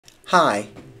Hi,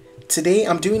 today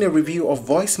I'm doing a review of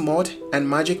Voicemod and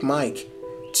MagicMic,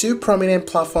 two prominent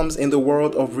platforms in the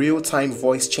world of real-time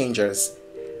voice changers.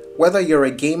 Whether you're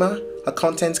a gamer, a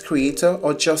content creator,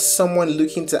 or just someone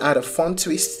looking to add a fun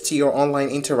twist to your online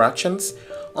interactions,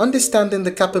 understanding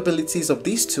the capabilities of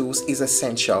these tools is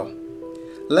essential.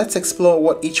 Let's explore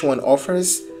what each one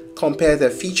offers, compare their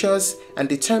features, and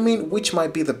determine which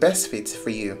might be the best fit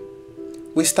for you.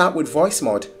 We start with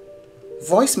Voicemod.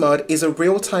 Voicemod is a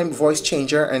real-time voice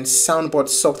changer and soundboard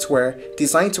software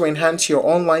designed to enhance your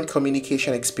online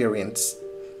communication experience.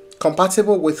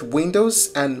 Compatible with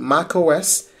Windows and Mac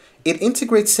OS, it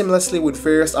integrates seamlessly with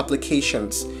various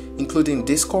applications, including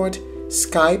Discord,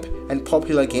 Skype, and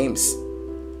popular games.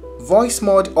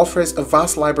 Voicemod offers a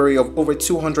vast library of over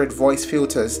 200 voice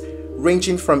filters,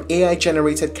 ranging from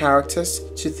AI-generated characters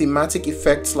to thematic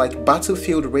effects like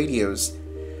battlefield radios.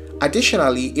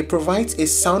 Additionally, it provides a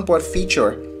soundboard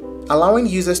feature, allowing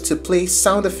users to play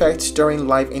sound effects during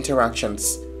live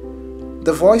interactions.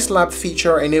 The Voice Lab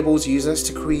feature enables users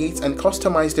to create and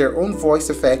customize their own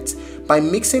voice effects by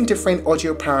mixing different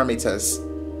audio parameters.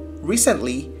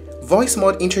 Recently,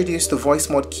 Voicemod introduced the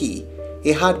Voicemod key,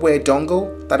 a hardware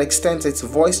dongle that extends its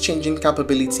voice-changing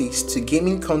capabilities to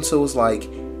gaming consoles like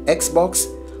Xbox,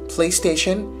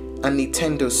 PlayStation, and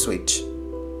Nintendo Switch.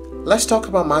 Let's talk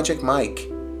about MagicMic.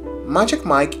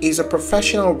 MagicMic is a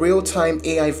professional real-time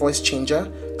AI voice changer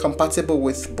compatible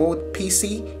with both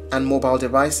PC and mobile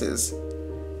devices.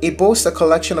 It boasts a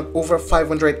collection of over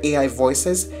 500 AI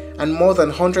voices and more than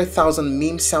 100,000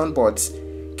 meme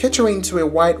soundboards, catering to a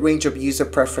wide range of user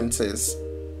preferences.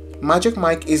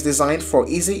 MagicMic is designed for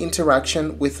easy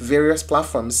interaction with various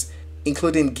platforms,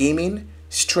 including gaming,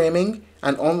 streaming,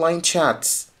 and online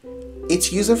chats.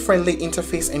 Its user-friendly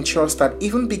interface ensures that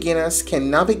even beginners can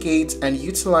navigate and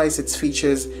utilize its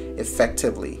features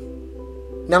effectively.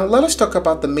 Now let us talk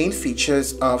about the main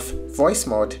features of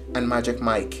Voicemod and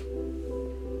MagicMic.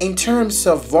 In terms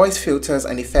of voice filters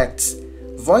and effects,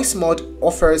 Voicemod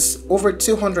offers over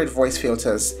 200 voice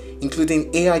filters,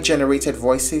 including AI-generated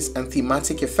voices and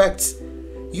thematic effects.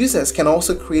 Users can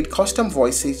also create custom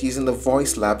voices using the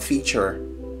Voice Lab feature.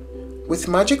 With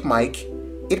MagicMic,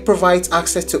 it provides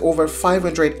access to over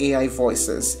 500 AI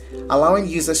voices, allowing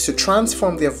users to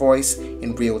transform their voice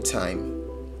in real time.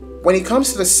 When it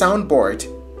comes to the soundboard,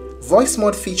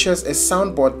 Voicemod features a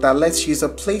soundboard that lets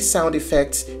users play sound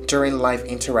effects during live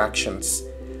interactions.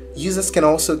 Users can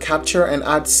also capture and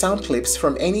add sound clips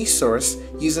from any source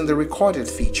using the recorded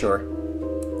feature.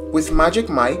 With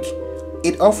MagicMic,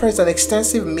 it offers an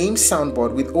extensive meme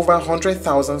soundboard with over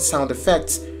 100,000 sound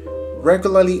effects,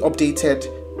 regularly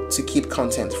updated to keep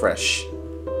content fresh.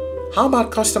 How about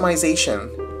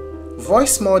customization?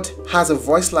 Voicemod has a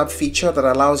Voice Lab feature that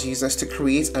allows users to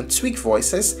create and tweak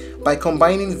voices by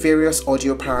combining various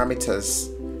audio parameters.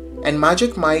 And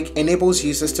MagicMic enables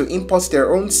users to import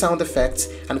their own sound effects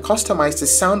and customize the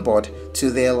soundboard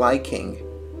to their liking.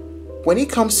 When it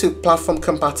comes to platform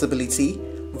compatibility,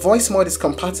 Voicemod is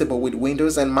compatible with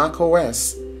Windows and Mac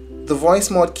OS. The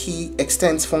Voicemod key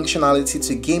extends functionality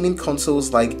to gaming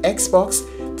consoles like Xbox,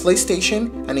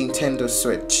 PlayStation, and Nintendo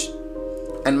Switch.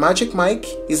 And MagicMic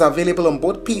is available on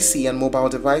both PC and mobile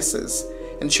devices,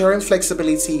 ensuring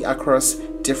flexibility across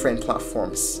different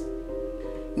platforms.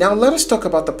 Now let us talk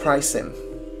about the pricing.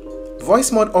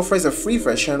 Voicemod offers a free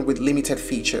version with limited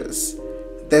features.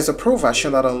 There's a pro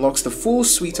version that unlocks the full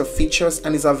suite of features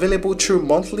and is available through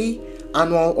monthly,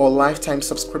 annual, or lifetime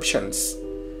subscriptions.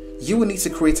 You will need to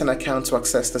create an account to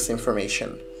access this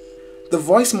information. The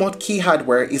Voicemod key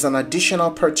hardware is an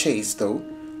additional purchase though,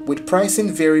 with pricing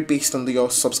vary based on your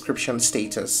subscription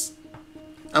status.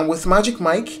 And with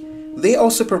MagicMic, they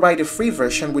also provide a free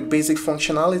version with basic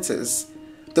functionalities.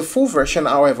 The full version,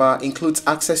 however, includes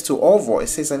access to all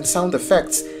voices and sound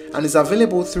effects and is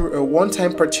available through a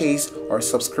one-time purchase or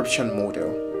subscription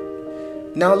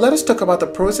model. Now let us talk about the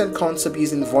pros and cons of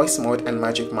using Voicemod and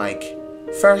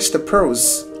MagicMic. First, the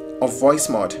pros of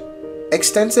Voicemod.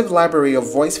 Extensive library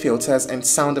of voice filters and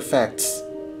sound effects,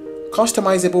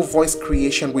 customizable voice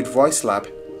creation with Voice Lab,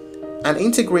 and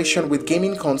integration with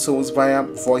gaming consoles via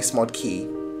Voicemod key.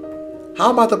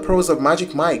 How about the pros of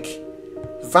MagicMic?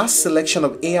 Vast selection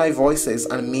of AI voices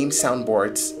and meme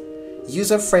soundboards,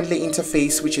 user-friendly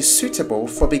interface which is suitable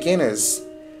for beginners,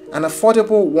 an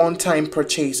affordable one-time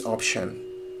purchase option.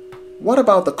 What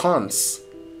about the cons?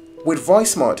 With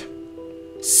Voicemod,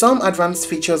 some advanced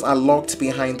features are locked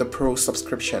behind the Pro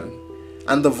subscription,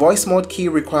 and the Voicemod key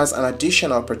requires an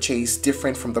additional purchase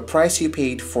different from the price you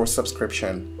paid for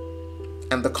subscription.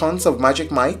 And the cons of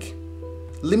MagicMic?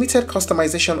 Limited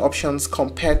customization options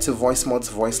compared to Voicemod's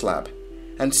Voice Lab,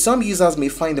 and some users may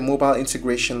find the mobile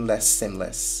integration less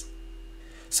seamless.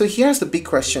 So here's the big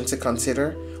question to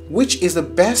consider: which is the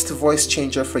best voice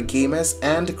changer for gamers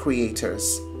and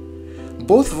creators?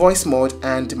 Both Voicemod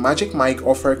and MagicMic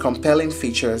offer compelling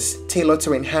features tailored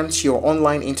to enhance your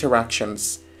online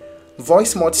interactions.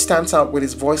 Voicemod stands out with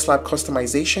its voice lab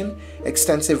customization,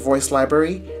 extensive voice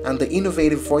library, and the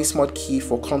innovative Voicemod key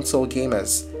for console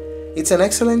gamers. It's an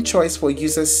excellent choice for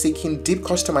users seeking deep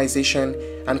customization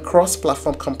and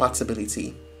cross-platform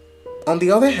compatibility. On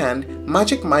the other hand,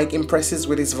 MagicMic impresses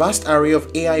with its vast array of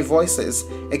AI voices,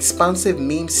 expansive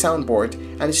meme soundboard,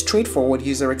 and straightforward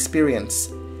user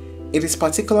experience. It is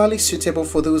particularly suitable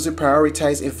for those who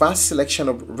prioritize a vast selection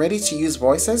of ready-to-use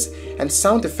voices and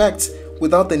sound effects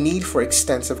without the need for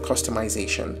extensive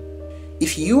customization.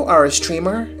 If you are a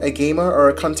streamer, a gamer, or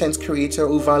a content creator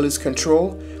who values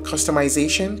control,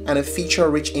 customization, and a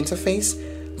feature-rich interface,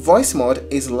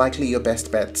 Voicemod is likely your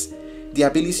best bet. The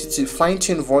ability to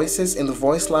fine-tune voices in the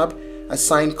Voice Lab,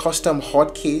 assign custom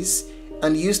hotkeys,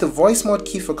 and use the Voicemod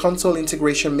key for console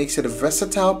integration makes it a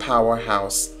versatile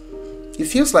powerhouse. It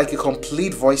feels like a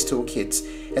complete voice toolkit,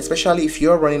 especially if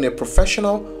you're running a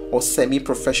professional or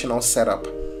semi-professional setup.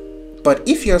 But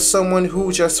if you're someone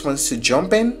who just wants to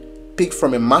jump in, pick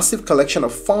from a massive collection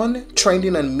of fun,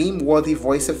 trending, and meme-worthy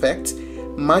voice effects,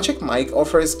 MagicMic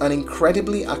offers an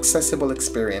incredibly accessible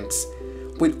experience.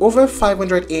 With over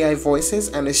 500 AI voices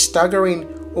and a staggering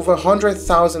over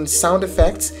 100,000 sound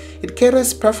effects, it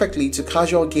caters perfectly to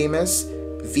casual gamers,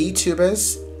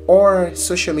 VTubers, or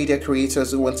social media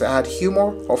creators who want to add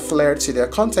humor or flair to their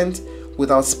content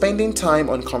without spending time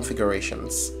on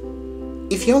configurations.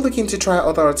 If you're looking to try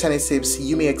other alternatives,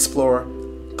 you may explore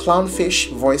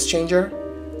Clownfish Voice Changer,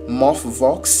 Morph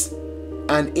Vox,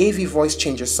 and AV Voice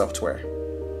Changer software.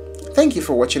 Thank you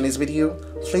for watching this video.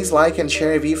 Please like and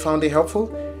share if you found it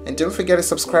helpful, and don't forget to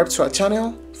subscribe to our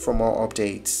channel for more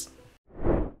updates.